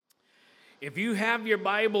If you have your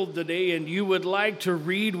Bible today and you would like to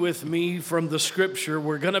read with me from the scripture,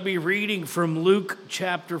 we're going to be reading from Luke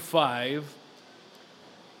chapter 5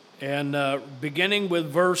 and beginning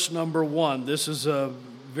with verse number 1. This is a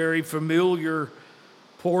very familiar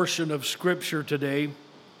portion of scripture today.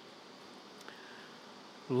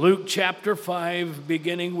 Luke chapter 5,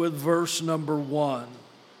 beginning with verse number 1.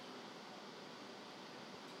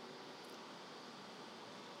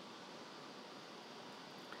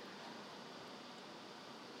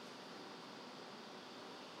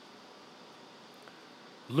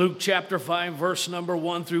 Luke chapter 5, verse number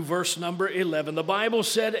 1 through verse number 11. The Bible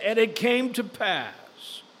said, "And it came to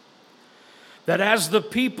pass that as the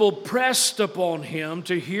people pressed upon him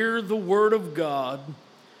to hear the word of God,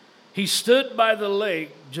 he stood by the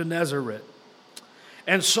lake Gennesaret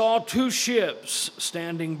and saw two ships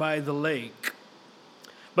standing by the lake.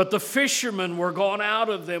 But the fishermen were gone out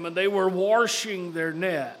of them, and they were washing their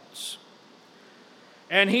nets.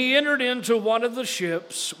 And he entered into one of the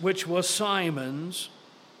ships, which was Simon's,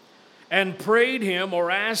 and prayed him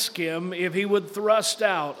or asked him if he would thrust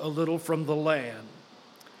out a little from the land.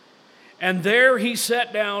 And there he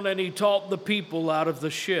sat down and he taught the people out of the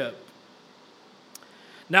ship.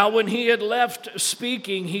 Now when he had left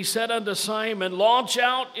speaking, he said unto Simon, Launch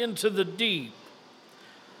out into the deep,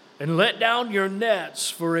 and let down your nets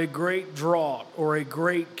for a great draught," or a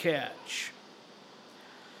great catch.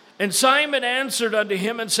 And Simon answered unto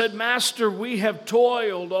him and said, Master, we have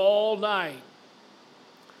toiled all night,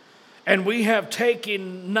 and we have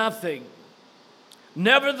taken nothing.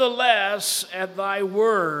 Nevertheless, at thy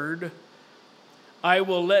word, I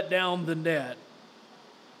will let down the net.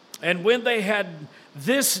 And when they had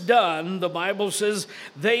this done, the Bible says,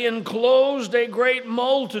 they enclosed a great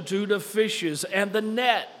multitude of fishes, and the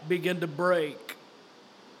net began to break.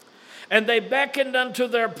 And they beckoned unto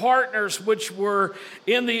their partners which were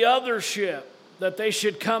in the other ship, that they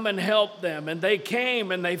should come and help them. And they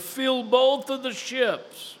came, and they filled both of the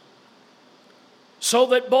ships, so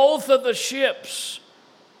that both of the ships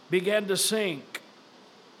began to sink.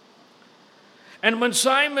 And when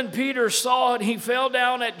Simon Peter saw it, he fell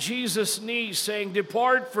down at Jesus' knees, saying,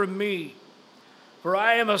 Depart from me, for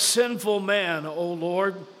I am a sinful man, O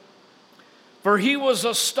Lord. For he was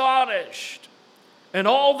astonished, and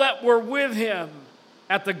all that were with him,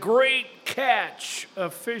 at the great catch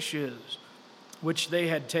of fishes which they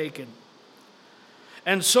had taken.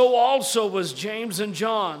 And so also was James and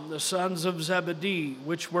John, the sons of Zebedee,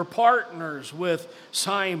 which were partners with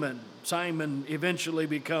Simon. Simon eventually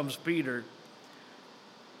becomes Peter.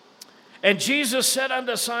 And Jesus said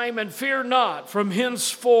unto Simon, Fear not, from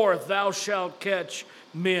henceforth thou shalt catch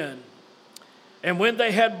men. And when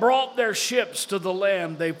they had brought their ships to the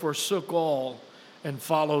land, they forsook all and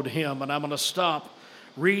followed him. And I'm going to stop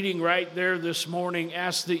reading right there this morning.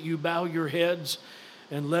 Ask that you bow your heads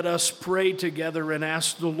and let us pray together and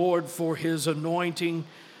ask the Lord for his anointing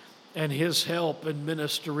and his help in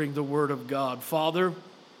ministering the word of God. Father,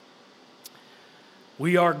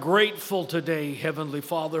 we are grateful today, Heavenly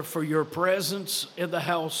Father, for your presence in the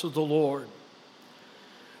house of the Lord.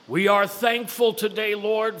 We are thankful today,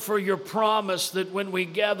 Lord, for your promise that when we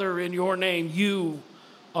gather in your name, you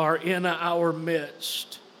are in our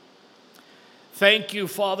midst. Thank you,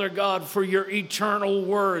 Father God, for your eternal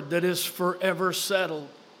word that is forever settled.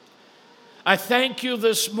 I thank you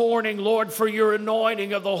this morning, Lord, for your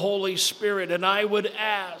anointing of the Holy Spirit, and I would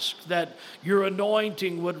ask that your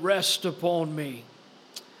anointing would rest upon me.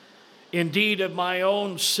 Indeed, of my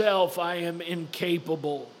own self, I am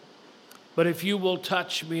incapable. But if you will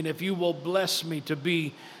touch me and if you will bless me to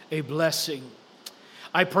be a blessing,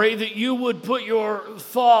 I pray that you would put your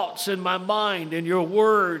thoughts in my mind and your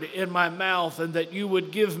word in my mouth, and that you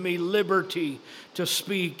would give me liberty to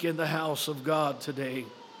speak in the house of God today.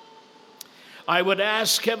 I would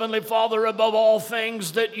ask, Heavenly Father, above all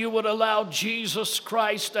things, that you would allow Jesus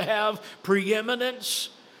Christ to have preeminence,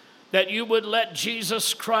 that you would let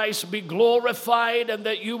Jesus Christ be glorified, and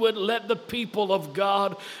that you would let the people of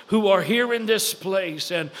God who are here in this place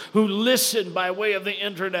and who listen by way of the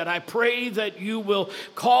internet, I pray that you will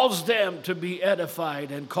cause them to be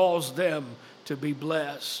edified and cause them to be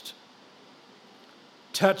blessed.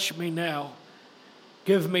 Touch me now.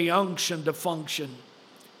 Give me unction to function.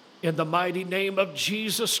 In the mighty name of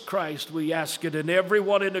Jesus Christ, we ask it. And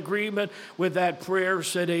everyone in agreement with that prayer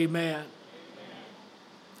said amen.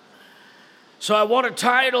 So I want to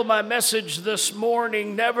title my message this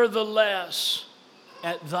morning, Nevertheless,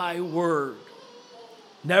 at thy word.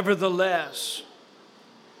 Nevertheless,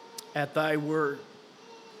 at thy word.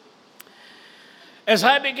 As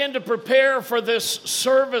I begin to prepare for this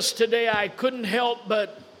service today, I couldn't help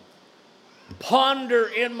but ponder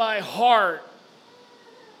in my heart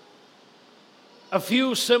a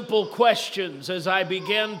few simple questions as I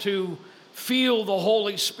began to feel the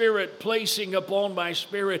Holy Spirit placing upon my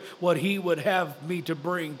spirit what He would have me to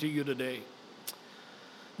bring to you today.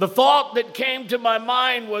 The thought that came to my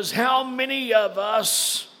mind was, how many of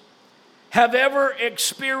us have ever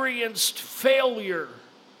experienced failure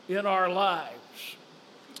in our lives?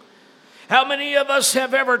 How many of us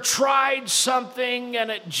have ever tried something and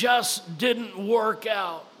it just didn't work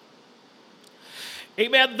out?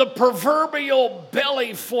 Amen. The proverbial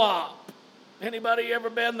belly flop. Anybody ever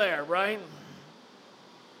been there, right?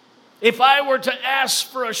 If I were to ask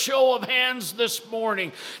for a show of hands this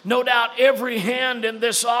morning, no doubt every hand in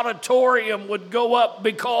this auditorium would go up,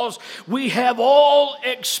 because we have all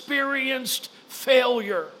experienced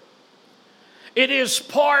failure. It is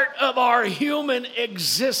part of our human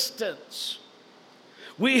existence.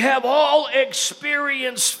 We have all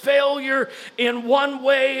experienced failure in one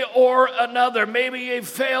way or another. Maybe a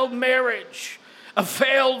failed marriage, a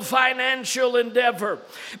failed financial endeavor.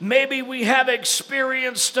 Maybe we have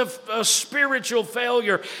experienced a spiritual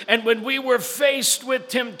failure. And when we were faced with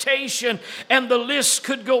temptation, and the list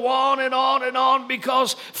could go on and on and on,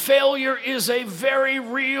 because failure is a very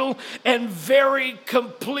real and very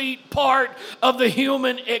complete part of the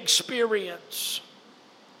human experience.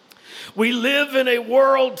 We live in a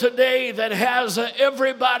world today that has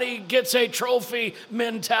everybody gets a trophy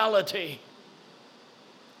mentality.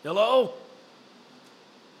 Hello?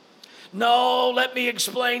 No, let me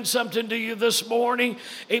explain something to you this morning.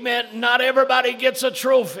 Amen. Not everybody gets a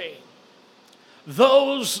trophy.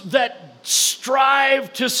 Those that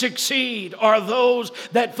strive to succeed are those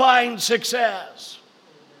that find success.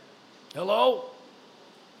 Hello?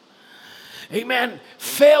 Amen.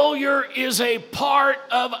 Failure is a part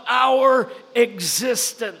of our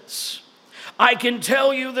existence. I can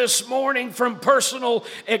tell you this morning from personal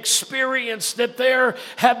experience that there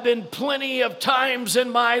have been plenty of times in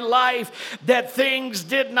my life that things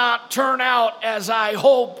did not turn out as I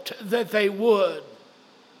hoped that they would.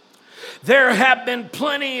 There have been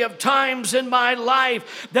plenty of times in my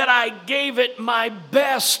life that I gave it my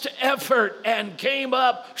best effort and came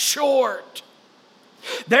up short.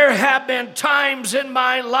 There have been times in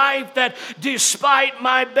my life that despite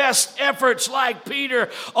my best efforts, like Peter,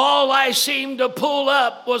 all I seemed to pull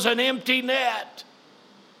up was an empty net.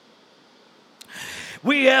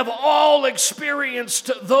 We have all experienced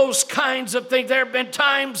those kinds of things. There have been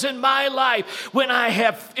times in my life when I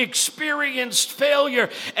have experienced failure,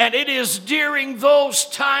 and it is during those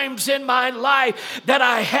times in my life that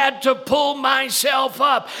I had to pull myself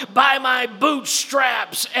up by my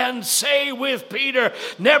bootstraps and say with Peter,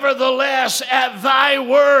 "Nevertheless, at thy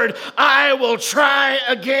word, I will try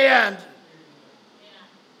again.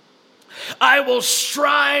 I will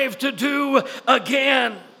strive to do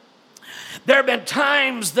again." There have been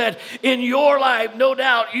times that in your life, no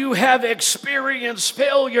doubt, you have experienced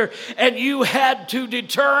failure, and you had to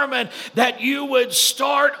determine that you would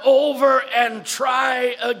start over and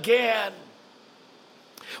try again.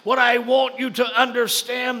 What I want you to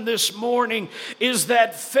understand this morning is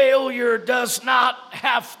that failure does not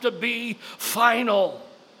have to be final.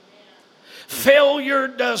 Failure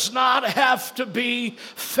does not have to be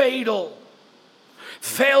fatal.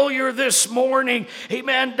 Failure this morning,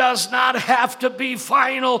 amen, does not have to be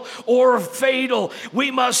final or fatal. We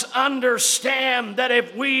must understand that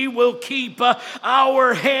if we will keep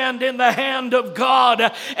our hand in the hand of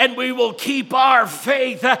God, and we will keep our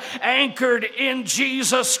faith anchored in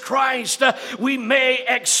Jesus Christ, we may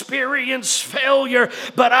experience failure,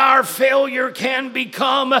 but our failure can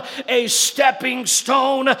become a stepping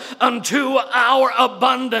stone unto our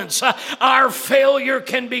abundance. Our failure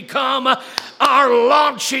can become our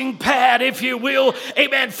launching pad, if you will,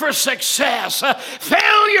 amen, for success.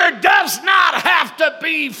 Failure does not have to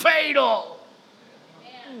be fatal.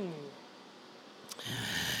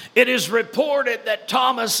 It is reported that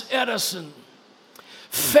Thomas Edison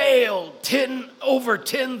failed over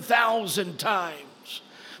 10,000 times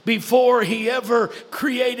before he ever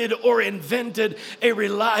created or invented a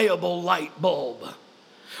reliable light bulb.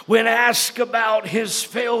 When asked about his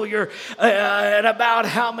failure and about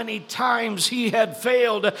how many times he had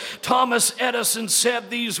failed, Thomas Edison said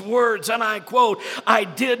these words, and I quote, "I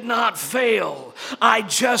did not fail. I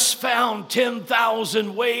just found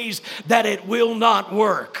 10,000 ways that it will not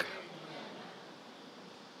work."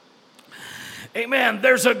 Amen.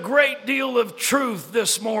 There's a great deal of truth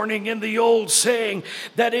this morning in the old saying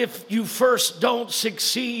that if you first don't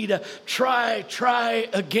succeed, try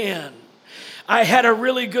again. I had a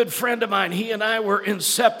really good friend of mine. He and I were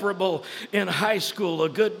inseparable in high school, a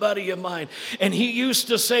good buddy of mine. And he used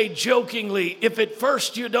to say jokingly, if at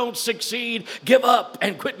first you don't succeed, give up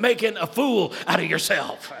and quit making a fool out of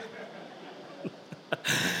yourself.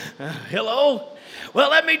 Hello? Well,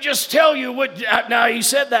 let me just tell you what, now he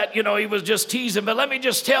said that, he was just teasing, but let me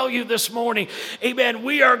just tell you this morning, amen,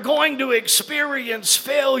 we are going to experience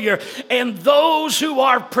failure, and those who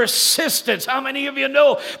are persistent, how many of you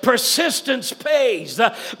know persistence pays?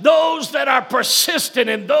 Those that are persistent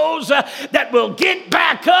and those that will get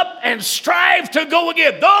back up and strive to go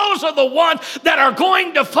again, those are the ones that are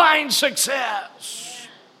going to find success.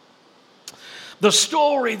 The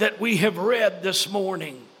story that we have read this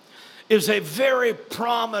morning is a very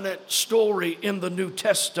prominent story in the New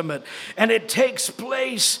Testament, and it takes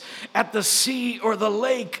place at the sea or the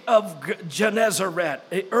lake of Gennesaret,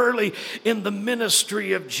 early in the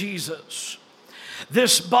ministry of Jesus.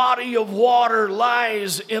 This body of water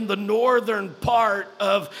lies in the northern part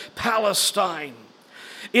of Palestine.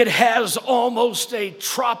 It has almost a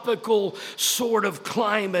tropical sort of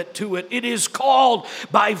climate to it. It is called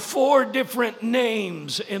by 4 different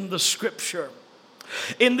names in the scripture.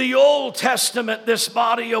 In the Old Testament, this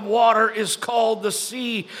body of water is called the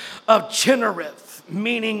Sea of Chinnereth,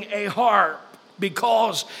 meaning a harp,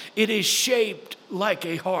 because it is shaped like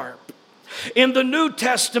a harp. In the New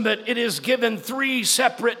Testament, it is given 3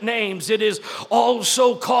 separate names. It is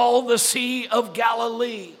also called the Sea of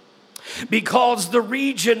Galilee, because the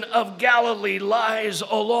region of Galilee lies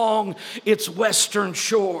along its western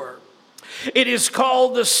shore. It is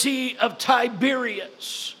called the Sea of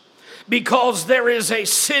Tiberias, because there is a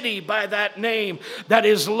city by that name that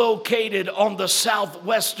is located on the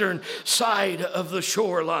southwestern side of the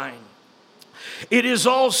shoreline. It is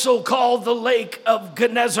also called the Lake of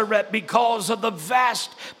Gennesaret because of the vast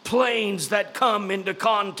plains that come into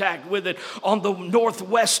contact with it on the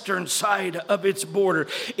northwestern side of its border.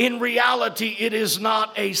 In reality, it is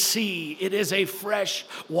not a sea, it is a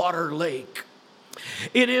freshwater lake.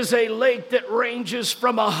 It is a lake that ranges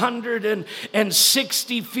from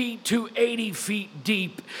 160 feet to 80 feet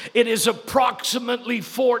deep. It is approximately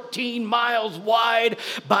 14 miles wide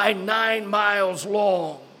by 9 miles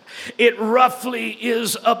long. It roughly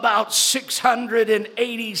is about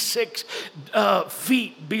 686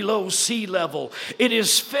 feet below sea level. It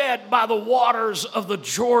is fed by the waters of the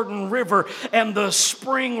Jordan River and the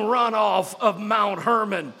spring runoff of Mount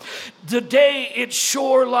Hermon. Today, its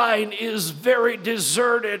shoreline is very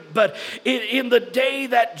deserted, but in the day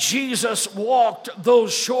that Jesus walked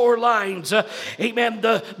those shorelines, amen,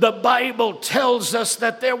 the Bible tells us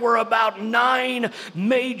that there were about 9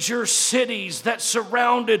 major cities that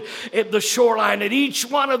surrounded the shoreline. And each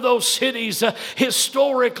one of those cities,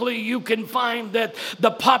 historically, you can find that the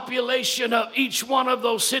population of each one of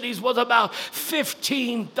those cities was about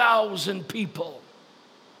 15,000 people.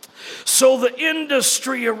 So the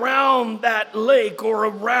industry around that lake or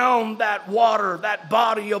around that water, that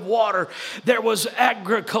body of water, there was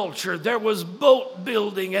agriculture, there was boat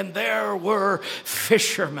building, and there were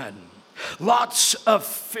fishermen. Lots of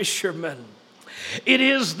fishermen. It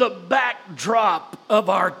is the backdrop of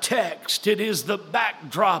our text. It is the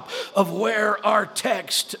backdrop of where our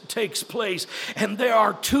text takes place. And there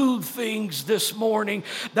are 2 things this morning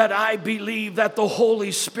that I believe that the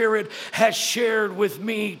Holy Spirit has shared with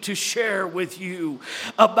me to share with you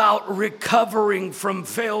about recovering from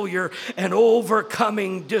failure and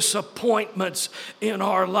overcoming disappointments in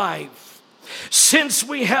our life. Since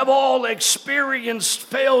we have all experienced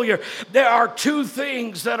failure, there are 2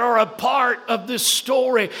 things that are a part of this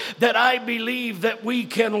story that I believe that we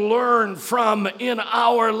can learn from in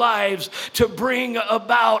our lives to bring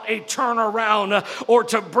about a turnaround or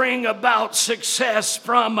to bring about success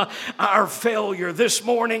from our failure. This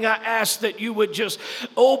morning, I ask that you would just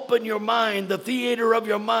open your mind, the theater of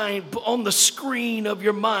your mind, on the screen of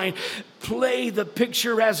your mind. Play the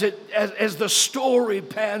picture as the story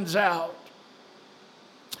pans out.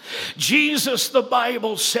 Jesus, the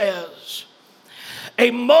Bible says,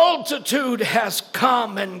 a multitude has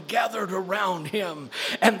come and gathered around him,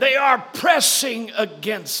 and they are pressing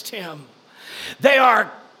against him. They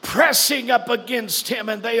are pressing up against him,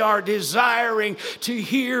 and they are desiring to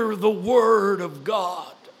hear the word of God.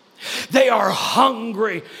 They are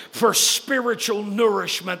hungry for spiritual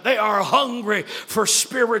nourishment. They are hungry for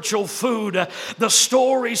spiritual food. The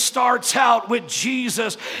story starts out with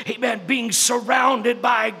Jesus, amen, being surrounded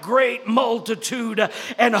by a great multitude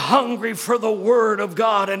and hungry for the word of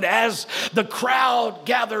God. And as the crowd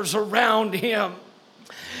gathers around him,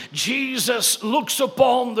 Jesus looks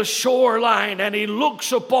upon the shoreline and he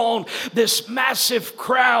looks upon this massive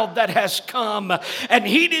crowd that has come, and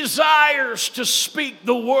he desires to speak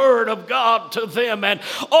the word of God to them. And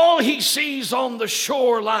all he sees on the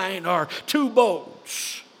shoreline are two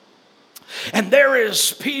boats. And there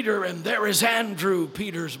is Peter and there is Andrew,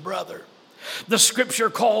 Peter's brother. The scripture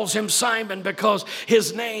calls him Simon because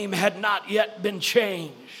his name had not yet been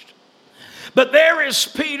changed. But there is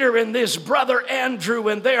Peter and this brother Andrew,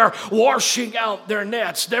 and they are washing out their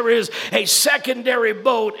nets. There is a secondary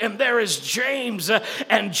boat, and there is James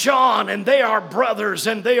and John, and they are brothers,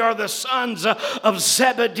 and they are the sons of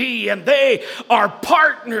Zebedee, and they are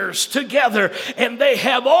partners together, and they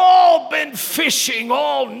have all been fishing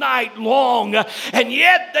all night long, and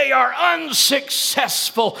yet they are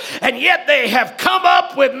unsuccessful, and yet they have come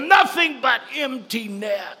up with nothing but empty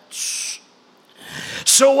nets.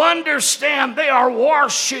 So understand, they are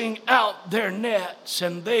washing out their nets,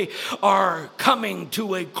 and they are coming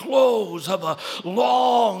to a close of a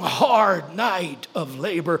long, hard night of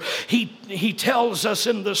labor. He tells us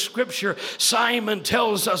in the scripture, Simon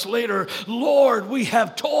tells us later, Lord, we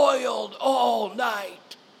have toiled all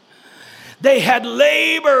night. They had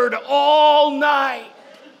labored all night.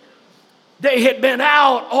 They had been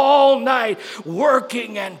out all night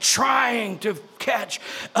working and trying to catch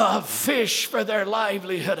fish for their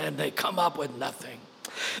livelihood, and they come up with nothing.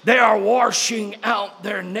 They are washing out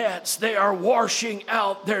their nets. They are washing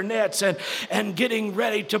out their nets and getting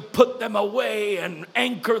ready to put them away and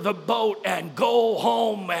anchor the boat and go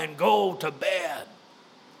home and go to bed.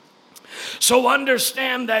 So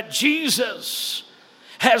understand that Jesus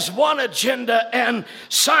has one agenda, and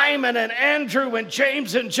Simon and Andrew and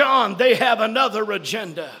James and John, they have another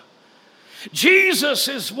agenda. Jesus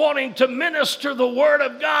is wanting to minister the word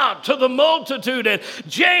of God to the multitude, and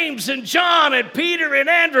James and John and Peter and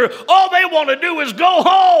Andrew, all they want to do is go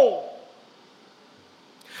home.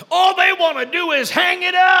 All they want to do is hang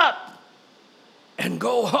it up and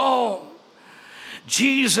go home.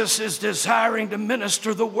 Jesus is desiring to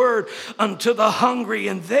minister the word unto the hungry,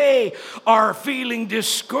 and they are feeling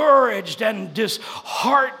discouraged and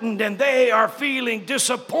disheartened, and they are feeling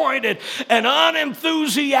disappointed and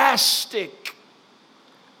unenthusiastic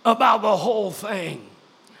about the whole thing,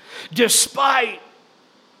 despite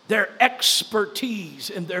their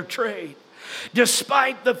expertise in their trade.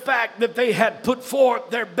 Despite the fact that they had put forth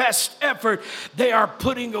their best effort, they are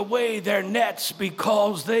putting away their nets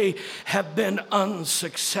because they have been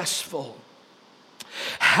unsuccessful.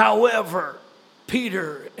 However,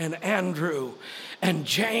 Peter and Andrew and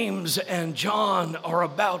James and John are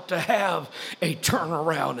about to have a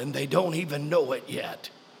turnaround, and they don't even know it yet.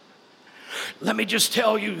 Let me just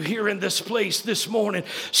tell you here in this place this morning,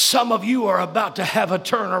 some of you are about to have a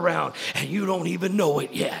turnaround, and you don't even know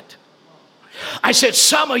it yet. I said,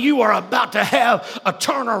 some of you are about to have a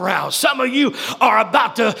turnaround. Some of you are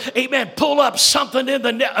about to, amen, pull up something in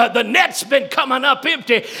the net. The net's been coming up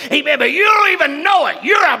empty, amen, but you don't even know it.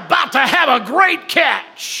 You're about to have a great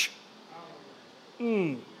catch.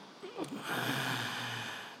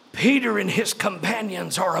 Peter and his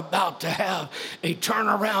companions are about to have a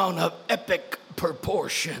turnaround of epic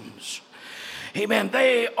proportions. Amen.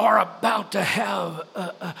 They are about to have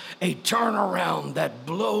a turnaround that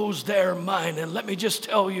blows their mind. And let me just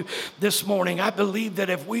tell you this morning, I believe that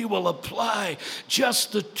if we will apply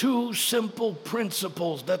just the two simple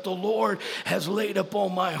principles that the Lord has laid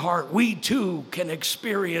upon my heart, we too can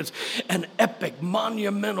experience an epic,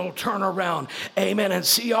 monumental turnaround. Amen. And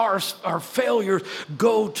see our failures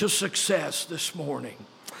go to success this morning.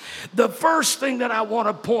 The first thing that I want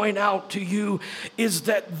to point out to you is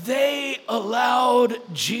that they allowed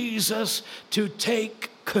Jesus to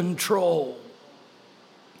take control.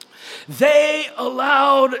 They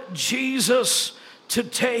allowed Jesus to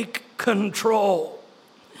take control.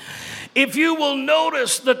 If you will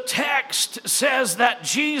notice, the text says that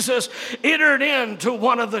Jesus entered into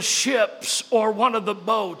one of the ships or one of the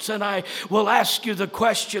boats. And I will ask you the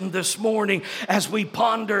question this morning as we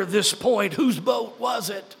ponder this point: whose boat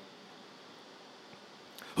was it?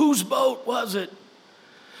 Whose boat was it?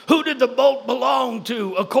 Who did the boat belong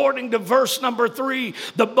to? According to verse number 3,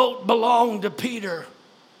 the boat belonged to Peter.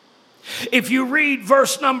 If you read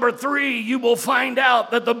verse number 3, you will find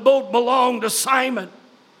out that the boat belonged to Simon.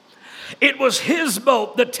 It was his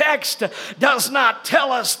boat. The text does not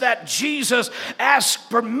tell us that Jesus asked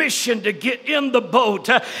permission to get in the boat.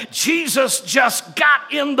 Jesus just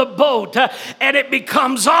got in the boat. And it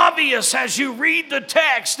becomes obvious as you read the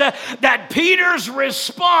text that Peter's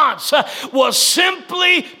response was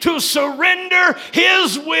simply to surrender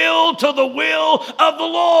his will to the will of the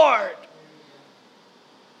Lord.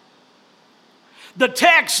 The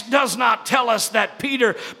text does not tell us that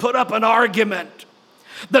Peter put up an argument.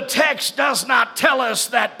 The text does not tell us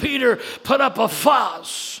that Peter put up a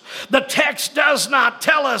fuss. The text does not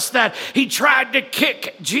tell us that he tried to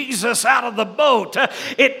kick Jesus out of the boat.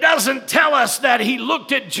 It doesn't tell us that he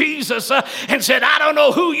looked at Jesus and said, I don't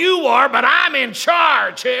know who you are, but I'm in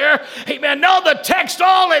charge here. Amen. No, the text,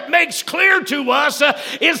 all it makes clear to us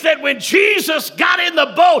is that when Jesus got in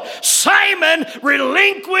the boat, Simon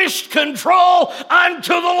relinquished control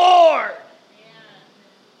unto the Lord.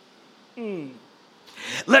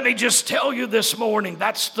 Let me just tell you this morning,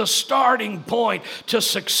 that's the starting point to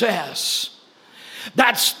success.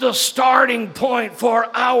 That's the starting point for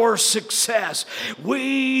our success.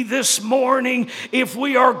 We this morning, if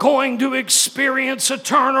we are going to experience a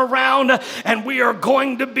turnaround and we are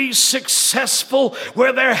going to be successful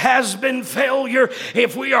where there has been failure,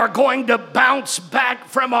 if we are going to bounce back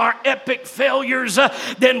from our epic failures,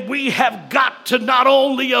 then we have got to not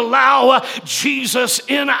only allow Jesus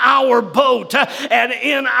in our boat and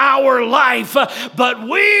in our life, but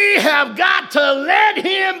we have got to let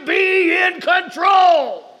him be in control.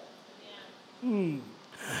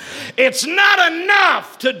 It's not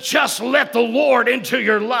enough to just let the Lord into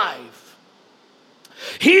your life.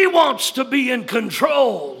 He wants to be in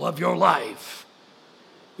control of your life.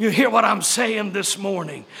 You hear what I'm saying this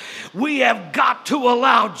morning? We have got to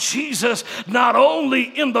allow Jesus not only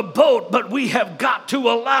in the boat, but we have got to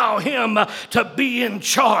allow him to be in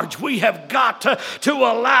charge. We have got to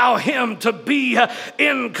allow him to be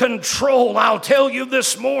in control. I'll tell you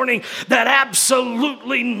this morning that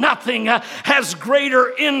absolutely nothing has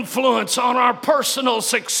greater influence on our personal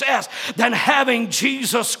success than having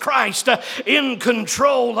Jesus Christ in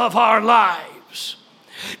control of our lives.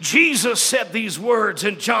 Jesus said these words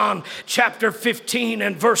in John chapter 15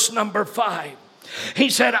 and verse number 5. He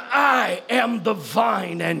said, I am the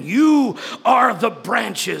vine and you are the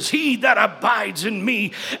branches. He that abides in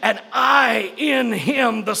me and I in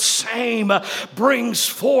him, the same brings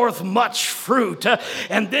forth much fruit.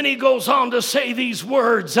 And then he goes on to say these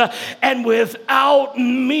words, and without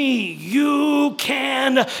me you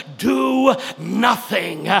can do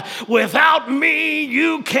nothing. Without me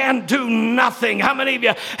you can do nothing. How many of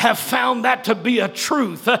you have found that to be a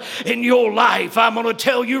truth in your life? I'm going to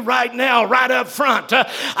tell you right now, right up front,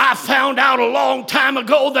 I found out a long time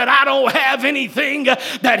ago that I don't have anything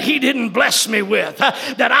that he didn't bless me with,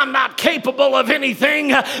 that I'm not capable of anything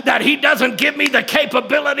that he doesn't give me the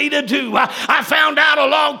capability to do. I found out a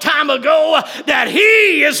long time ago that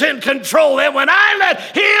he is in control, and when I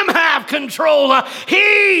let him have control,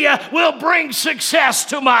 he will bring success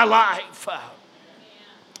to my life.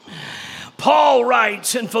 Paul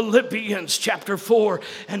writes in Philippians chapter 4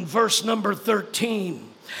 and verse number 13,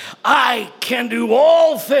 I can do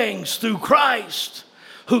all things through Christ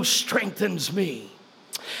who strengthens me.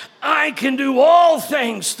 I can do all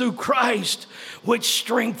things through Christ which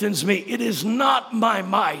strengthens me. It is not my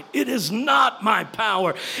might. It is not my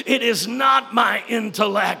power. It is not my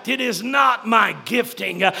intellect. It is not my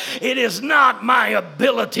gifting. It is not my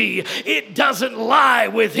ability. It doesn't lie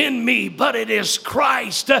within me, but it is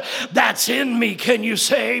Christ that's in me. Can you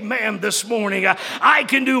say amen this morning? I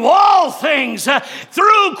can do all things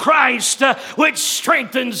through Christ which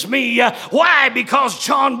strengthens me. Why? Because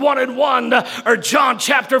John 1 and 1, or John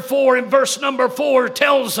chapter 4 and verse number 4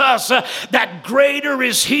 tells us that greater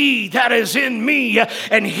is he that is in me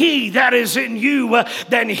and he that is in you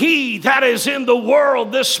than he that is in the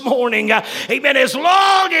world this morning. Amen. As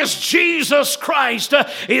long as Jesus Christ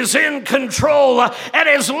is in control, and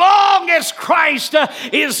as long as Christ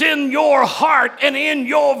is in your heart and in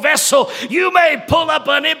your vessel, you may pull up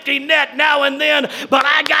an empty net now and then, but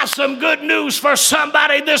I got some good news for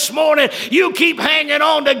somebody this morning. You keep hanging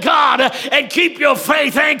on to God and keep your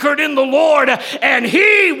faith anchored in the Lord, and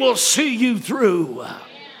he will see you through.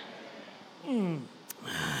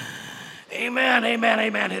 Amen, amen,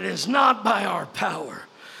 amen. It is not by our power.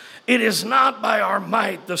 It is not by our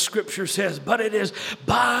might, the scripture says, but it is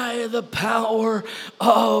by the power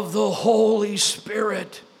of the Holy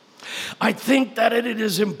Spirit. I think that it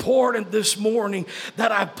is important this morning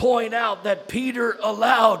that I point out that Peter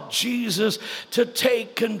allowed Jesus to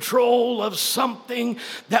take control of something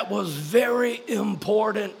that was very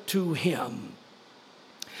important to him.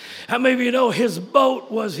 How many of you know his boat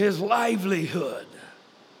was his livelihood?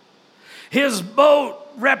 His boat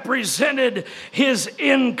represented his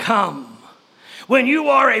income. When you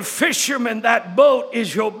are a fisherman, that boat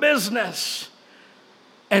is your business.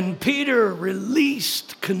 And Peter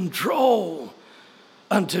released control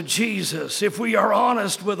unto Jesus. If we are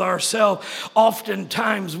honest with ourselves,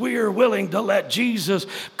 oftentimes we are willing to let Jesus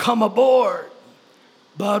come aboard.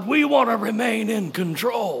 but we want to remain in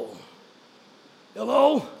control.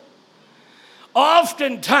 Hello?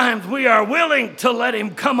 Oftentimes we are willing to let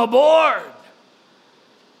him come aboard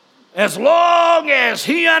as long as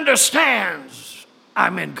he understands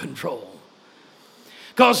I'm in control.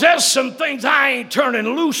 Because there's some things I ain't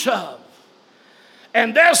turning loose of.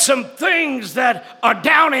 And there's some things that are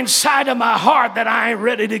down inside of my heart that I ain't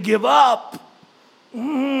ready to give up.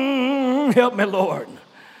 Help me, Lord.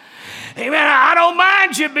 Amen. I don't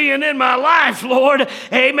mind you being in my life, Lord.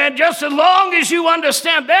 Amen. Just as long as you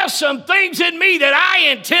understand there's some things in me that I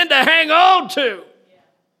intend to hang on to.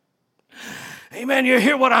 Amen. You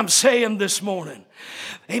hear what I'm saying this morning?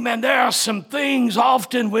 Amen. There are some things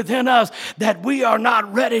often within us that we are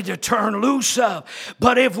not ready to turn loose of.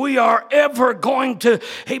 But if we are ever going to,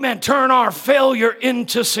 amen, turn our failure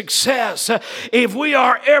into success, if we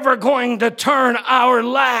are ever going to turn our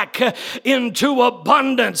lack into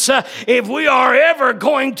abundance, if we are ever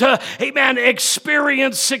going to, amen,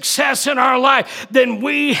 experience success in our life, then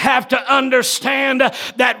we have to understand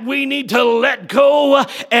that we need to let go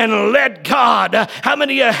and let God. How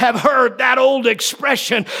many of you have heard that old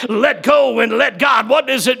expression? Let go and let God. What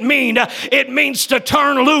does it mean? It means to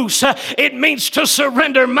turn loose. It means to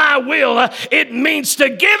surrender my will. It means to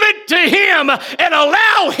give it to him and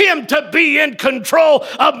allow him to be in control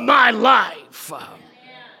of my life.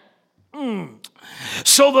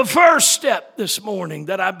 So the first step this morning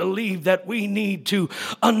that I believe that we need to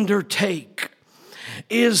undertake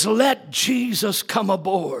is let Jesus come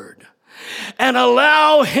aboard and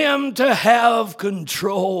allow him to have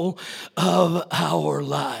control of our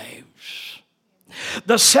lives.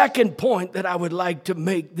 The second point that I would like to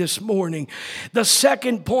make this morning, is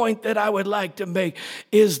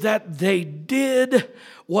that they did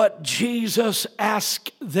what Jesus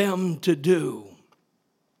asked them to do.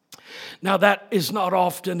 Now that is not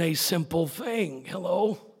often a simple thing.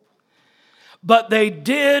 Hello? But they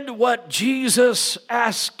did what Jesus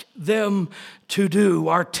asked them to do.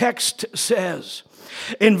 Our text says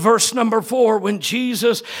in verse number 4, when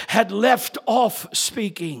Jesus had left off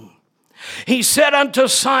speaking, he said unto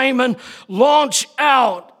Simon, launch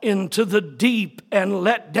out into the deep and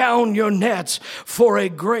let down your nets for a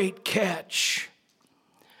great catch.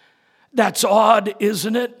 That's odd,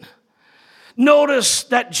 isn't it? Notice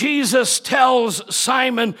that Jesus tells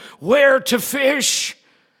Simon where to fish,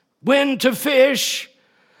 when to fish,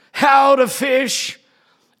 how to fish,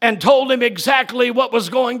 and told him exactly what was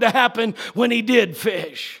going to happen when he did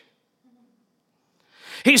fish.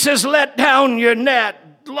 He says, let down your net,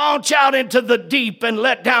 launch out into the deep and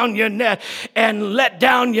let down your net, and let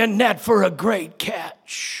down your net for a great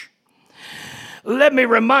catch. Let me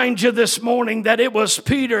remind you this morning that it was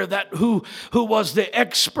Peter who was the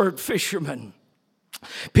expert fisherman.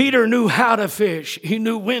 Peter knew how to fish. He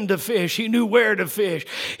knew when to fish. He knew where to fish.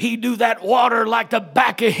 He knew that water like the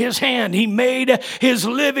back of his hand. He made his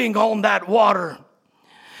living on that water.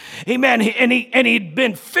 Amen. And he'd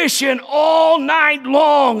been fishing all night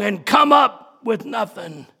long and come up with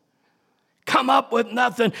nothing.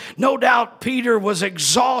 No doubt Peter was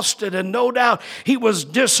exhausted, and no doubt he was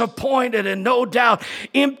disappointed, and no doubt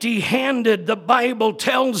empty-handed. The Bible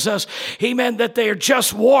tells us, amen, that they are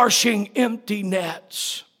just washing empty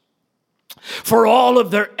nets. For all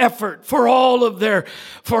of their effort, for all of their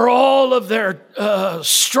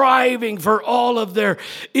striving, for all of their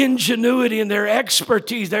ingenuity and their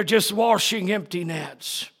expertise, they're just washing empty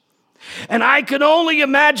nets. And I can only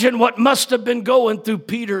imagine what must have been going through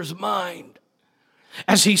Peter's mind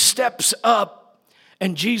as he steps up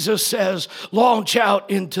and Jesus says, launch out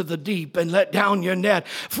into the deep and let down your net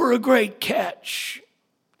for a great catch.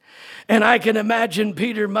 And I can imagine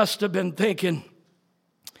Peter must have been thinking,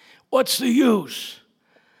 what's the use?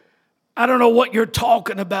 I don't know what you're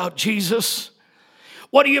talking about, Jesus.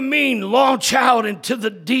 What do you mean, launch out into the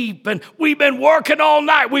deep? And we've been working all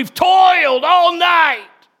night. We've toiled all night.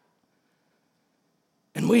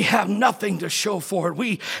 And we have nothing to show for it.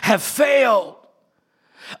 We have failed.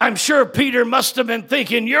 I'm sure Peter must have been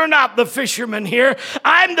thinking, you're not the fisherman here.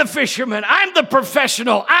 I'm the fisherman. I'm the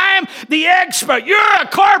professional. I'm the expert. You're a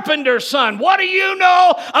carpenter's son. What do you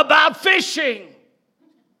know about fishing?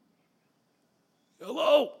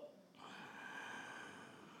 Hello?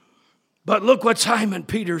 But look what Simon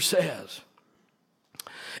Peter says.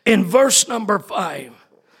 In verse number 5,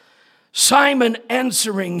 Simon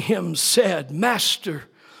answering him said, Master,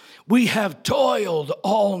 we have toiled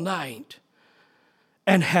all night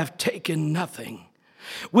and have taken nothing,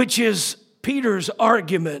 which is Peter's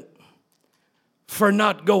argument for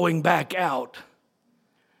not going back out.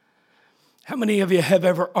 How many of you have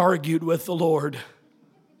ever argued with the Lord?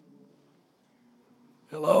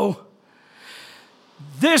 Hello?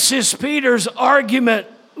 This is Peter's argument.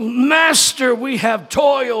 Master, we have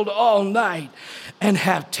toiled all night and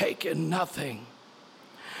have taken nothing.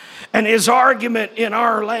 And his argument in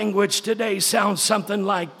our language today sounds something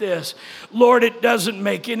like this. Lord, it doesn't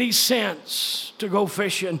make any sense to go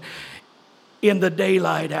fishing in the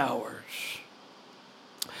daylight hours.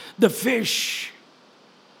 The fish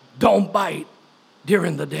don't bite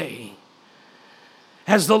during the day.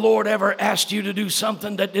 Has the Lord ever asked you to do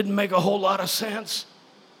something that didn't make a whole lot of sense?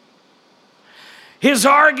 His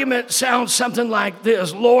argument sounds something like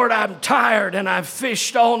this. Lord, I'm tired and I've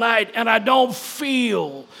fished all night and I don't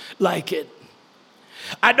feel like it.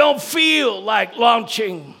 I don't feel like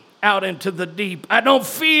launching out into the deep. I don't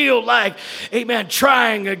feel like, amen,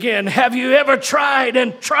 trying again. Have you ever tried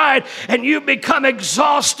and you become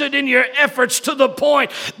exhausted in your efforts to the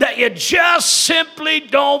point that you just simply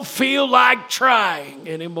don't feel like trying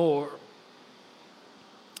anymore?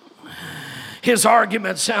 His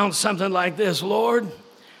argument sounds something like this. Lord,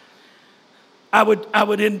 I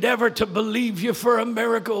would endeavor to believe you for a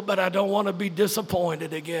miracle, but I don't want to be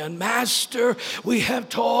disappointed again. Master, we have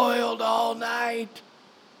toiled all night.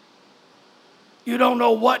 You don't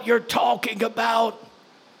know what you're talking about.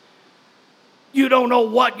 You don't know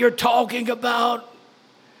what you're talking about.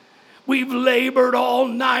 We've labored all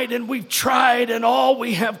night and we've tried, and all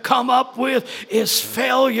we have come up with is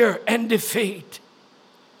failure and defeat.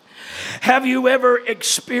 Have you ever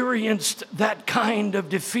experienced that kind of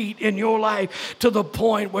defeat in your life to the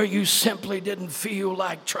point where you simply didn't feel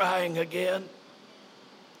like trying again?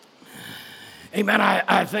 Amen.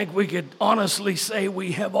 I think we could honestly say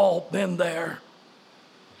we have all been there.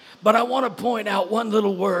 But I want to point out one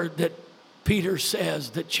little word that Peter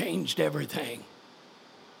says that changed everything.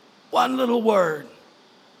 One little word.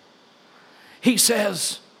 He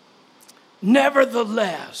says,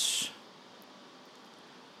 nevertheless,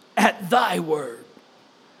 at thy word,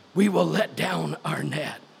 we will let down our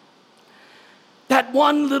net. That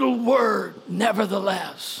one little word,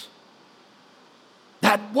 nevertheless,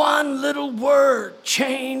 that one little word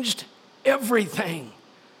changed everything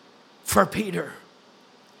for Peter.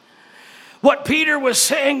 What Peter was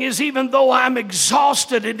saying is, even though I'm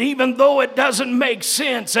exhausted and even though it doesn't make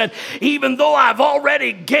sense and even though I've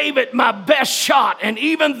already gave it my best shot and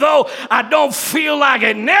even though I don't feel like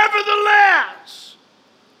it, nevertheless,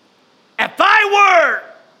 at thy word,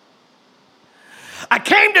 I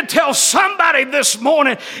came to tell somebody this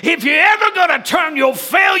morning, if you're ever going to turn your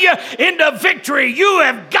failure into victory, you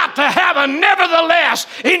have got to have a nevertheless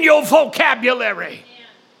in your vocabulary.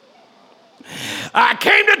 I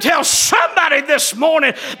came to tell somebody this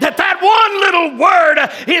morning that one little word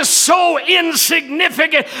is so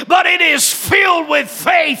insignificant, but it is filled with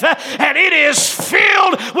faith and it is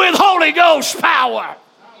filled with Holy Ghost power.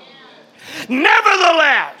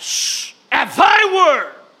 Nevertheless, at thy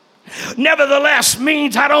word. Nevertheless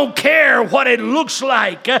means I don't care what it looks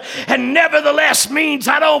like, and nevertheless means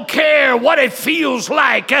I don't care what it feels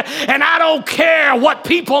like, and I don't care what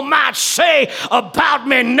people might say about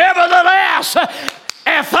me. Nevertheless,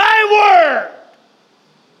 at thy word.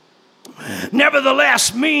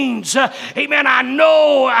 Nevertheless means, amen, I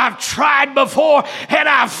know I've tried before and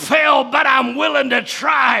I've failed, but I'm willing to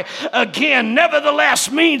try again.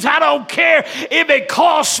 Nevertheless means I don't care if it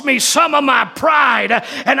costs me some of my pride,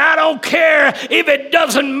 and I don't care if it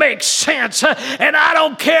doesn't make sense, and I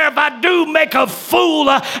don't care if I do make a fool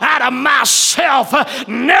out of myself.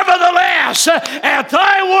 Nevertheless, at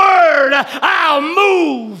thy word, I'll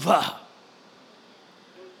move.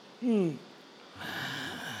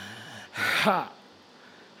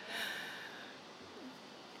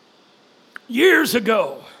 Years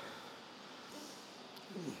ago,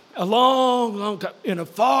 a long, long time, in a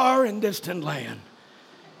far and distant land,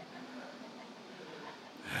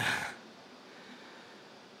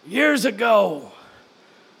 years ago,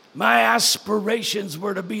 my aspirations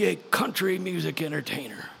were to be a country music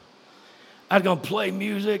entertainer. I was going to play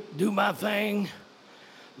music, do my thing,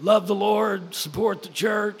 love the Lord, support the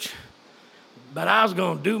church, but I was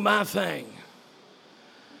going to do my thing.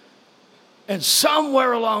 And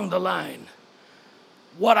somewhere along the line,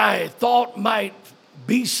 what I thought might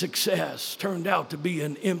be success turned out to be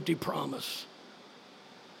an empty promise.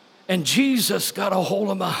 And Jesus got a hold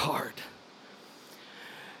of my heart.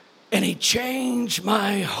 And he changed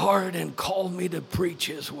my heart and called me to preach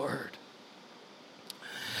his word.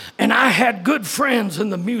 And I had good friends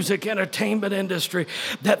in the music entertainment industry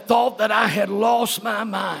that thought that I had lost my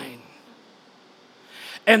mind.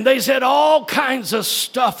 And they said all kinds of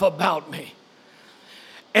stuff about me.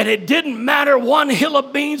 And it didn't matter one hill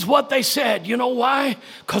of beans what they said. You know why?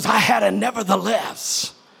 Because I had a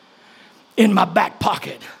nevertheless in my back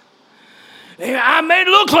pocket. I may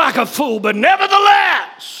look like a fool, but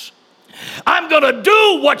nevertheless, I'm going to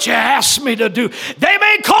do what you asked me to do. They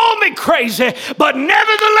may call me crazy, but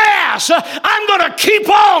nevertheless, I'm going to keep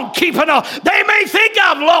on keeping on. They may think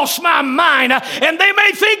I've lost my mind, and they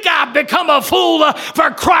may think I've become a fool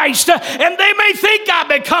for Christ, and they may think I've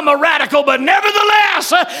become a radical, but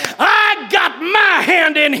nevertheless, I got my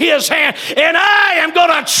hand in His hand, and I am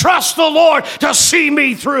going to trust the Lord to see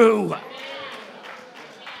me through.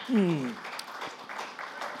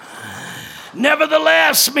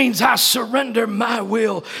 Nevertheless means I surrender my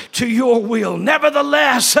will to your will.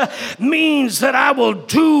 Nevertheless means that I will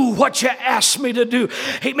do what you asked me to do.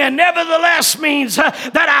 Amen. Nevertheless means that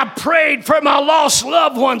I prayed for my lost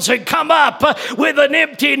loved ones and come up with an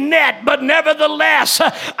empty net. But nevertheless,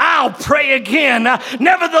 I'll pray again.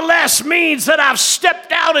 Nevertheless means that I've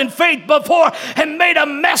stepped out in faith before and made a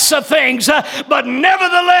mess of things. But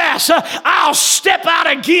nevertheless, I'll step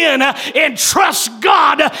out again and trust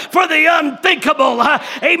God for the unthinkable.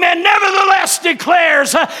 Amen. Nevertheless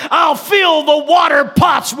declares, I'll fill the water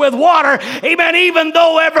pots with water. Amen. Even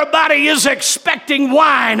though everybody is expecting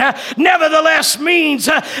wine. Nevertheless means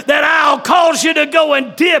that I'll cause you to go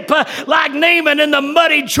and dip like Naaman in the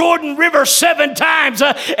muddy Jordan River 7 times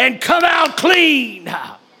and come out clean.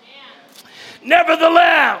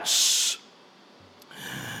 Nevertheless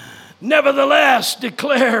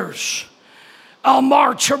declares, I'll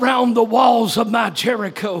march around the walls of my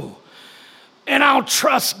Jericho and I'll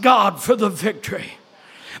trust God for the victory.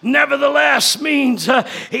 Nevertheless means,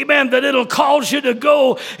 amen, that it'll cause you to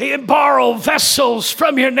go and borrow vessels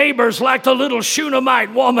from your neighbors like the little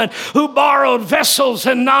Shunammite woman who borrowed vessels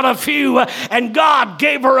and not a few, and God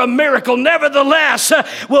gave her a miracle. Nevertheless,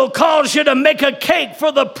 will cause you to make a cake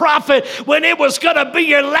for the prophet when it was going to be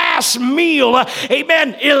your last meal.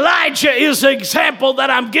 Amen. Elijah is the example that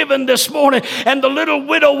I'm given this morning, and the little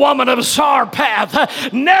widow woman of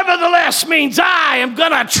Zarephath. Nevertheless means I am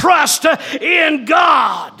going to trust in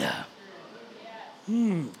God.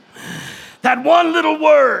 That one little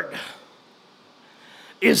word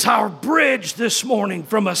is our bridge this morning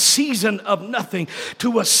from a season of nothing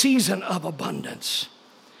to a season of abundance.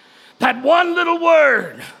 That one little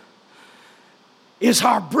word is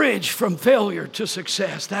our bridge from failure to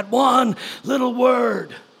success. That one little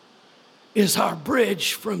word is our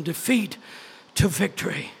bridge from defeat to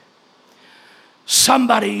victory.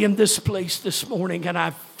 Somebody in this place this morning, and I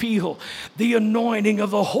feel the anointing of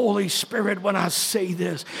the Holy Spirit when I say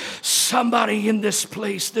this. Somebody in this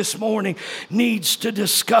place this morning needs to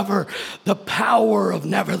discover the power of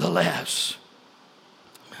nevertheless.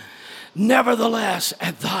 Nevertheless,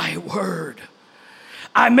 at thy word.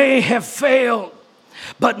 I may have failed,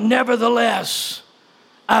 but nevertheless,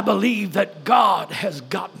 I believe that God has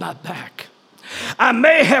got my back. I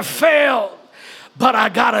may have failed, but I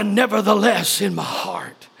got a nevertheless in my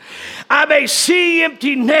heart. I may see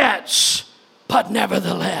empty nets, but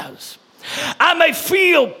nevertheless. I may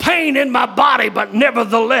feel pain in my body, but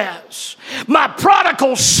nevertheless. My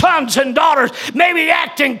prodigal sons and daughters may be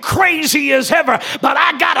acting crazy as ever, but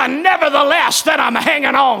I got a nevertheless that I'm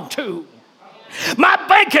hanging on to. My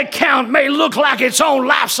bank account may look like it's on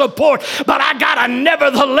life support, but I got a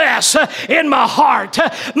nevertheless in my heart.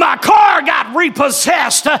 My car got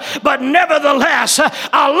repossessed, but nevertheless,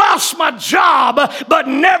 I lost my job, but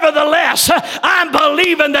nevertheless, I'm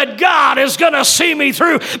believing that God is going to see me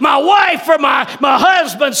through. My wife or my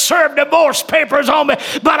husband served divorce papers on me,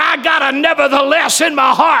 but I got a nevertheless in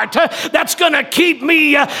my heart that's going to keep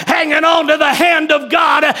me hanging on to the hand of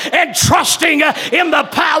God and trusting in the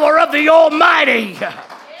power of the Almighty.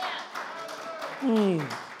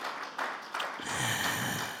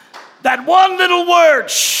 That one little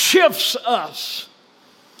word shifts us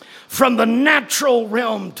from the natural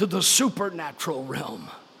realm to the supernatural realm.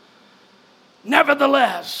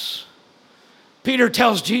 Nevertheless, Peter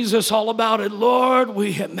tells Jesus all about it. Lord,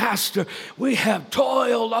 Master, we have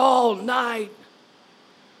toiled all night.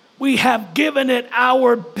 We have given it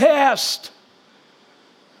our best.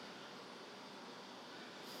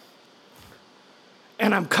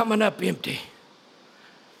 And I'm coming up empty.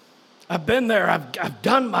 I've been there. I've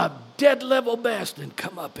done my dead level best and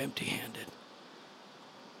come up empty-handed.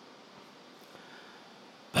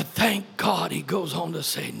 But thank God, he goes on to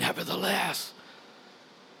say, nevertheless,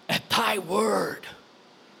 at thy word,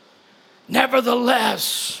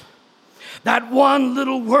 nevertheless, That one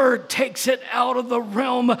little word takes it out of the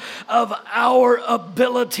realm of our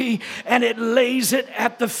ability and it lays it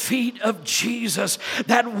at the feet of Jesus.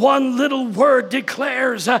 That one little word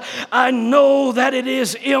declares, I know that it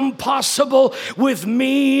is impossible with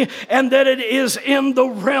me and that it is in the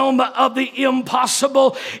realm of the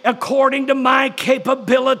impossible according to my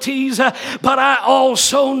capabilities. But I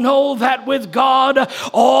also know that with God,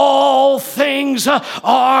 all things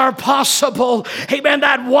are possible. Amen.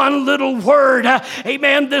 That one little word,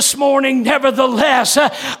 amen, this morning, nevertheless,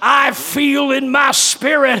 I feel in my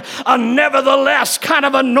spirit a nevertheless kind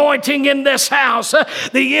of anointing in this house.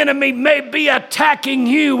 The enemy may be attacking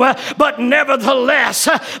you, but nevertheless,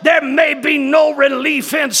 there may be no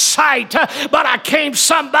relief in sight. But I came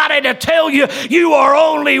somebody to tell you, you are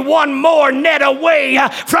only one more net away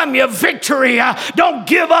from your victory. Don't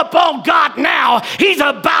give up on God now. He's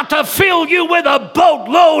about to fill you with a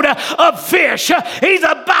boatload of fish. He's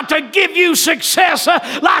about to give you success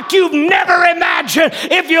like you've never imagined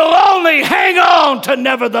if you'll only hang on to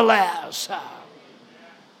nevertheless.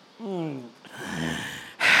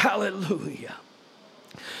 Hallelujah.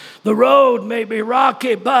 The road may be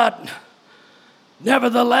rocky, but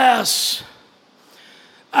nevertheless,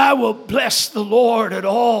 I will bless the Lord at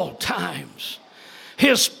all times.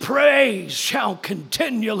 His praise shall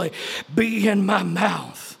continually be in my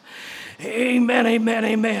mouth. Amen, amen,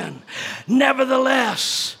 amen.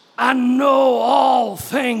 Nevertheless, I know all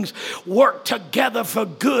things work together for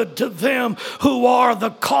good to them who are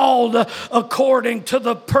the called according to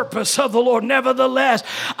the purpose of the Lord. Nevertheless,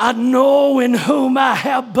 I know in whom I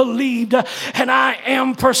have believed, and I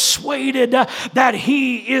am persuaded that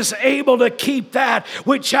he is able to keep that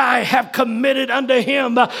which I have committed unto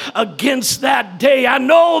him against that day. I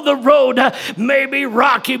know the road may be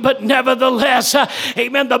rocky, but nevertheless,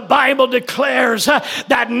 amen, the Bible declares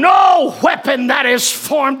that no weapon that is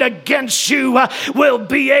formed against you will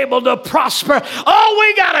be able to prosper. All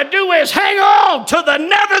we got to do is hang on to the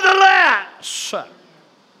nevertheless.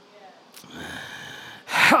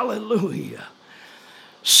 Hallelujah.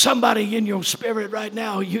 Somebody in your spirit right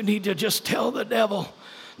now, you need to just tell the devil,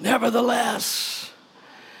 nevertheless,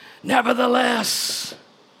 nevertheless.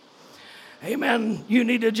 Amen. You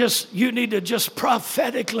need to just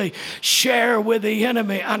prophetically share with the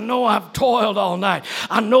enemy. I know I've toiled all night.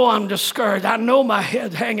 I know I'm discouraged. I know my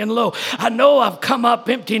head's hanging low. I know I've come up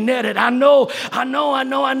empty-netted. I know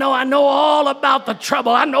all about the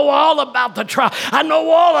trouble. I know all about the trial. I know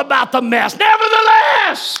all about the mess.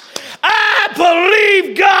 Nevertheless, I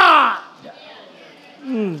believe God.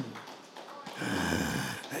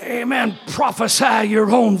 Amen. Prophesy your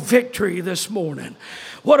own victory this morning.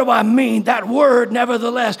 What do I mean? That word,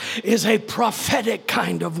 nevertheless, is a prophetic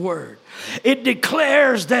kind of word. It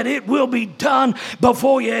declares that it will be done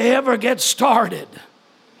before you ever get started.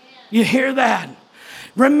 You hear that?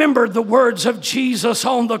 Remember the words of Jesus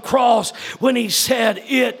on the cross when he said,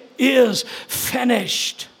 "It is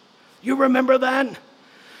finished." You remember that?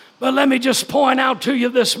 But let me just point out to you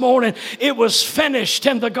this morning, it was finished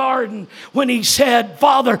in the garden when he said,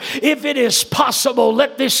 "Father, if it is possible,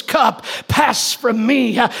 let this cup pass from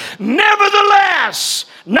me. Nevertheless,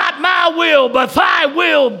 not my will, but thy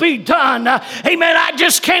will be done." Amen. I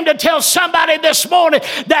just came to tell somebody this morning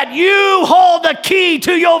that you hold the key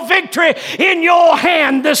to your victory in your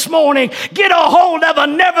hand this morning. Get a hold of a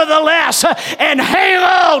nevertheless and hang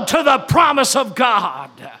on to the promise of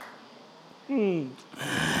God.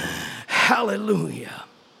 Hallelujah.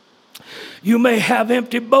 You may have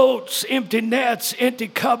empty boats, empty nets, empty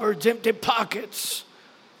cupboards, empty pockets,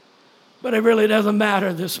 but it really doesn't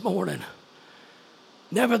matter this morning.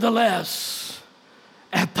 Nevertheless,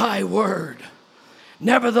 at thy word.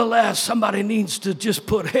 Nevertheless, somebody needs to just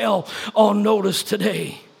put hell on notice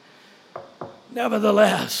today.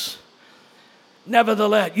 Nevertheless,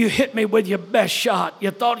 you hit me with your best shot. You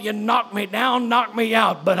thought you knocked me down, knocked me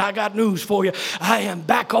out, but I got news for you. I am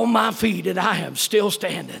back on my feet and I am still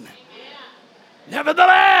standing.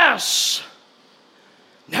 Nevertheless,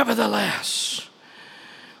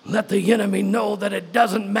 let the enemy know that it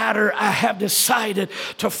doesn't matter. I have decided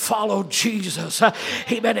to follow Jesus.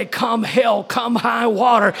 Amen. Come hell, come high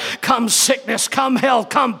water, come sickness, come health,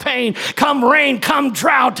 come pain, come rain, come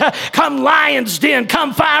drought, come lion's den,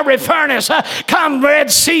 come fiery furnace, come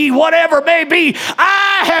Red Sea, whatever may be.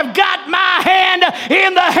 I have got my hand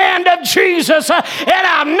in the hand of Jesus and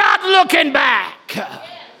I'm not looking back.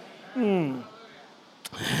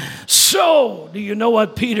 So, do you know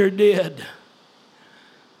what Peter did?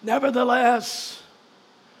 Nevertheless,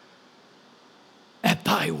 at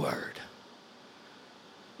thy word,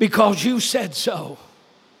 because you said so.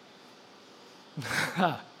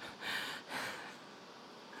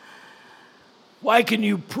 Why can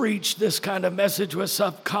you preach this kind of message with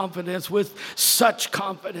such confidence,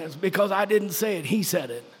 Because I didn't say it, he said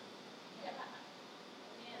it.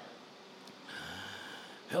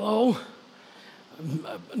 Hello?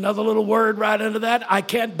 Another little word right under that. I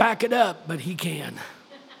can't back it up, but he can.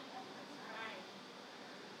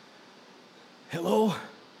 Hello?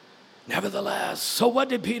 Nevertheless, so what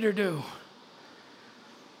did Peter do?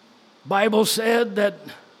 Bible said that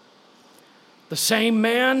the same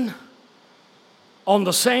man on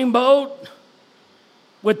the same boat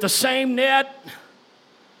with the same net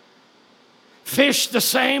fished the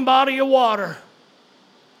same body of water.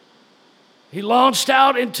 He launched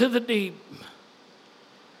out into the deep.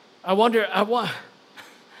 I wonder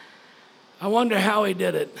how he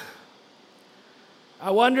did it.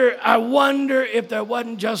 I wonder if there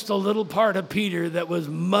wasn't just a little part of Peter that was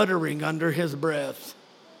muttering under his breath.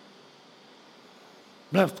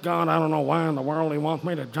 Bless God, I don't know why in the world he wants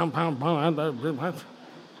me to jump out.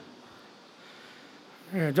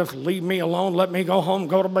 Just leave me alone, let me go home,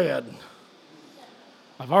 go to bed.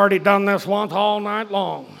 I've already done this once all night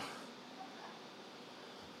long.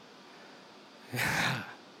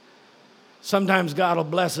 Sometimes God will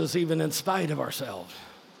bless us even in spite of ourselves.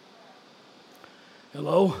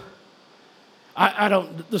 Hello?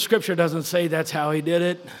 The scripture doesn't say that's how he did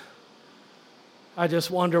it. I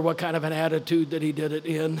just wonder what kind of an attitude that he did it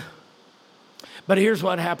in. But here's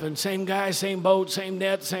what happened. Same guy, same boat, same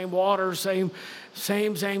net, same water, same.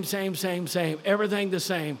 Everything the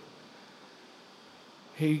same.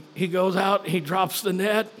 He goes out, he drops the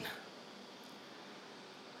net.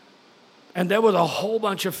 And there was a whole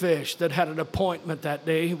bunch of fish that had an appointment that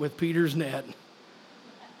day with Peter's net.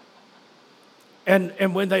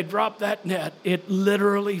 And when they dropped that net, it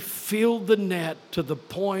literally filled the net to the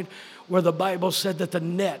point where the Bible said that the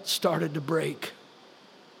net started to break.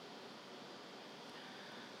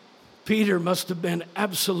 Peter must have been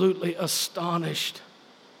absolutely astonished.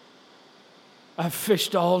 I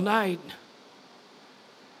fished all night.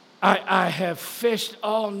 I have fished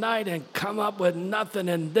all night and come up with nothing,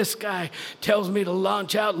 and this guy tells me to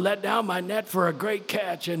launch out and let down my net for a great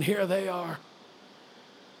catch, and here they are.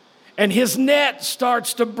 And his net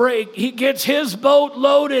starts to break. He gets his boat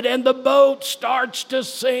loaded, and the boat starts to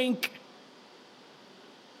sink.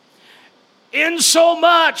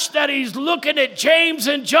 Insomuch that he's looking at James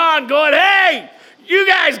and John going, hey, you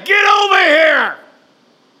guys get over here.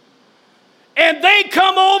 And they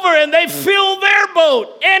come over and they fill their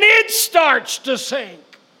boat and it starts to sink.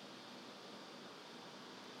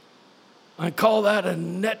 I call that a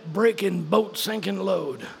net breaking, boat sinking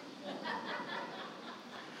load.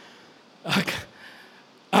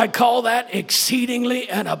 I call that exceedingly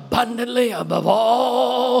and abundantly above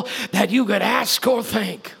all that you could ask or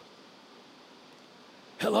think.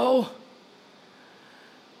 Hello?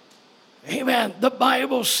 Amen. The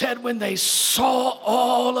Bible said when they saw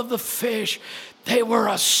all of the fish, they were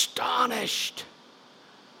astonished.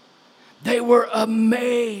 They were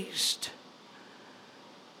amazed.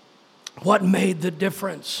 What made the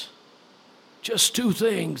difference? Just two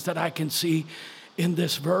things that I can see in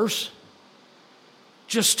this verse.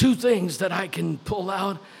 Just two things that I can pull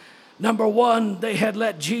out. Number one, they had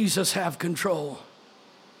let Jesus have control.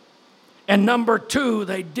 And number two,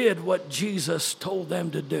 they did what Jesus told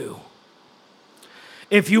them to do.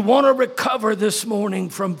 If you want to recover this morning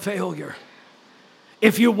from failure,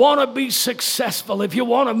 if you want to be successful, if you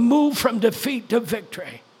want to move from defeat to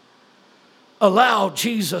victory, allow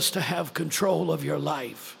Jesus to have control of your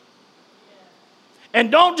life.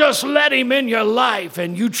 And don't just let him in your life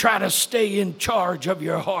and you try to stay in charge of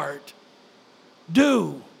your heart.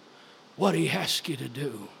 Do what he asks you to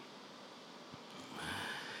do.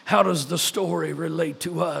 How does the story relate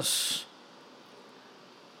to us?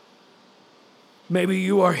 Maybe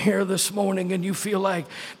you are here this morning and you feel like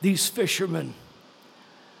these fishermen.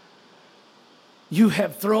 You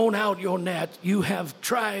have thrown out your net. You have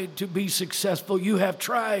tried to be successful. You have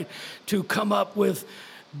tried to come up with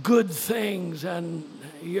good things, and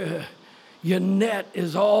your net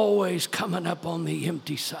is always coming up on the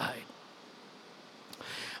empty side.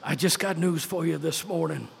 I just got news for you this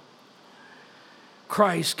morning.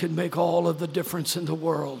 Christ can make all of the difference in the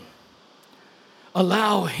world.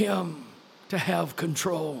 Allow him to have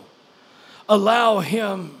control. Allow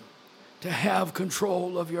him to have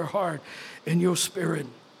control of your heart and your spirit.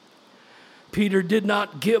 Peter did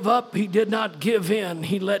not give up. He did not give in.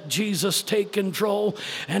 He let Jesus take control,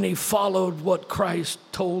 and he followed what Christ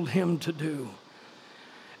told him to do.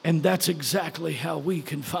 And that's exactly how we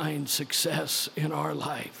can find success in our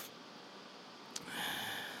life.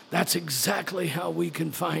 That's exactly how we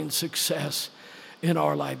can find success in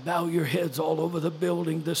our life. Bow your heads all over the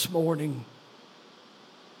building this morning.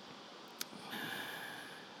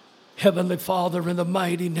 Heavenly Father, in the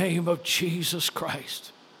mighty name of Jesus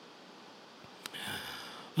Christ,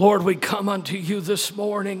 Lord, we come unto you this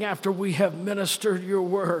morning after we have ministered your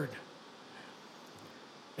word.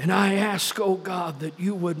 And I ask, oh God, that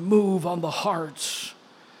you would move on the hearts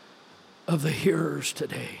of the hearers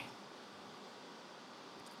today.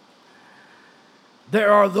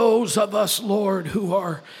 There are those of us, Lord, who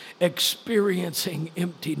are experiencing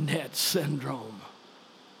empty net syndrome.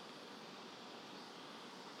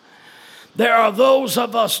 There are those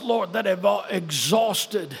of us, Lord, that have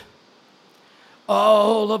exhausted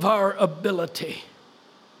all of our ability,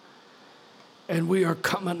 and we are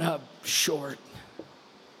coming up short.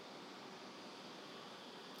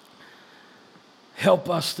 Help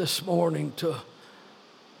us this morning to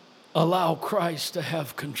allow Christ to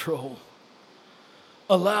have control.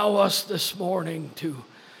 Allow us this morning to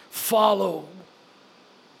follow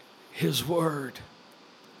his word.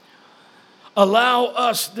 Allow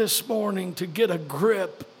us this morning to get a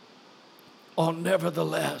grip on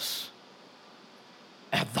nevertheless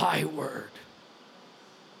at thy word.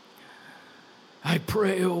 I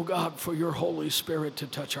pray, oh God, for your Holy Spirit to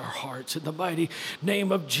touch our hearts. In the mighty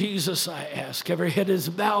name of Jesus, I ask. Every head is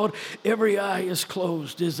bowed, every eye is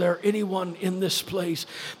closed. Is there anyone in this place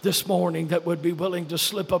this morning that would be willing to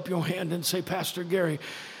slip up your hand and say, Pastor Gary,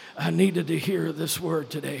 I needed to hear this word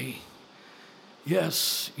today?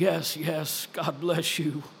 Yes, yes, yes. God bless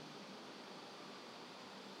you.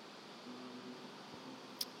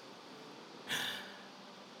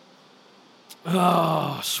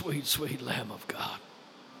 Oh, sweet, sweet Lamb of God.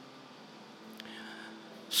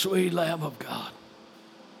 Sweet Lamb of God.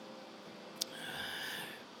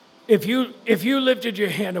 If you lifted your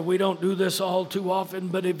hand, and we don't do this all too often,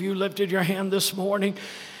 but if you lifted your hand this morning,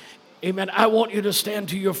 amen, I want you to stand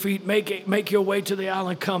to your feet, make your way to the aisle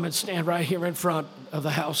and come and stand right here in front of the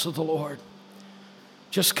house of the Lord.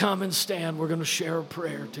 Just come and stand. We're going to share a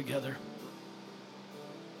prayer together.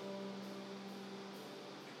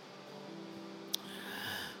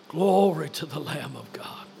 Glory to the Lamb of God.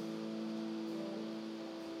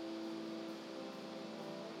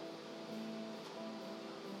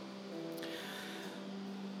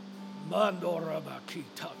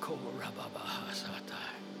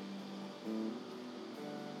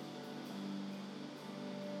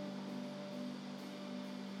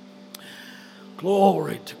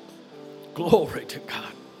 Glory to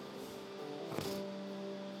God.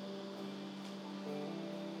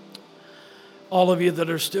 All of you that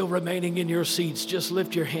are still remaining in your seats, just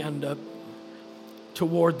lift your hand up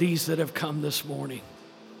toward these that have come this morning.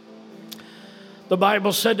 The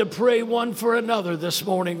Bible said to pray one for another. This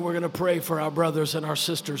morning we're going to pray for our brothers and our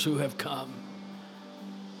sisters who have come.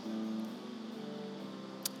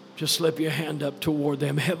 Just slip your hand up toward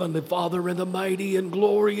them. Heavenly Father, in the mighty and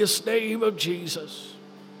glorious name of Jesus,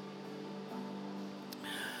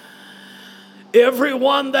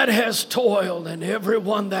 everyone that has toiled and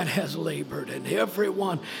everyone that has labored and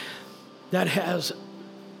everyone that has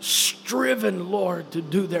striven, Lord, to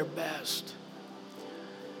do their best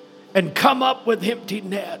and come up with empty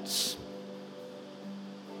nets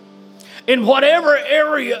in whatever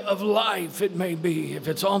area of life it may be, if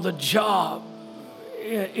it's on the job,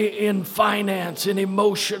 in finance, in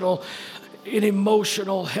emotional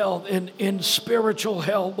health, in spiritual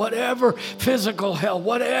health, whatever, physical health,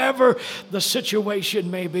 whatever the situation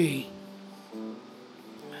may be.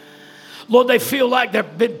 Lord, they feel like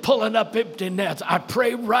they've been pulling up empty nets. I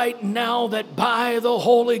pray right now that by the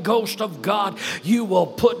Holy Ghost of God, you will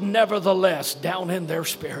put nevertheless down in their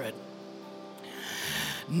spirit.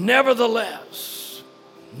 Nevertheless,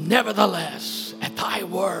 at thy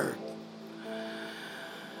word.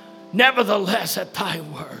 Nevertheless, at thy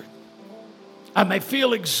word. I may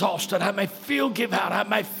feel exhausted. I may feel give out. I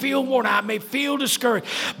may feel worn out. I may feel discouraged.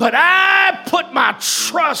 But I put my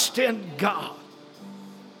trust in God.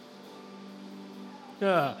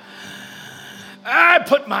 I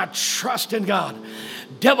put my trust in God.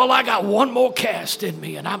 Devil, I got one more cast in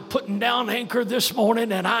me, and I'm putting down anchor this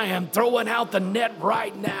morning, and I am throwing out the net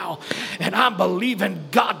right now, and I'm believing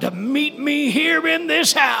God to meet me here in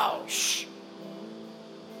this house.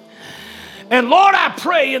 And Lord, I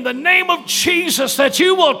pray in the name of Jesus that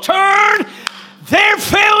you will turn their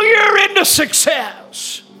failure into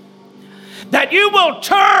success, that you will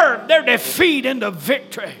turn their defeat into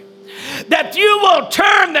victory, that you will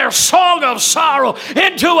turn their song of sorrow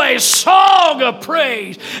into a song of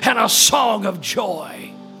praise and a song of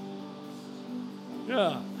joy.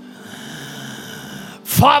 Yeah.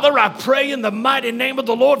 Father, I pray in the mighty name of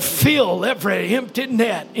the Lord, fill every empty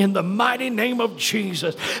net in the mighty name of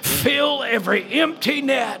Jesus. Fill every empty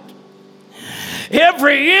net,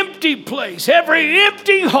 every empty place, every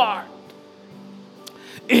empty heart.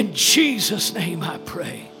 In Jesus' name I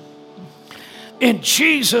pray. In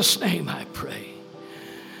Jesus' name I pray.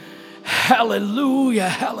 Hallelujah,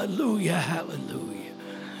 hallelujah, hallelujah.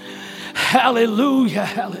 Hallelujah,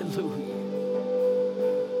 hallelujah.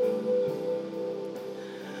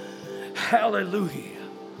 Hallelujah.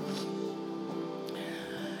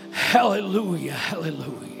 Hallelujah,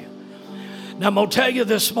 hallelujah. Now I'm going to tell you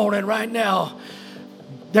this morning right now,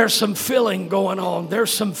 there's some filling going on.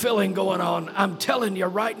 There's some filling going on. I'm telling you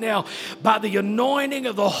right now, by the anointing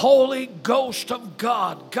of the Holy Ghost of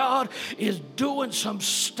God, God is doing some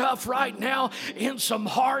stuff right now in some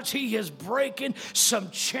hearts. He is breaking some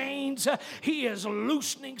chains. He is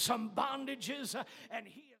loosening some bondages. And He is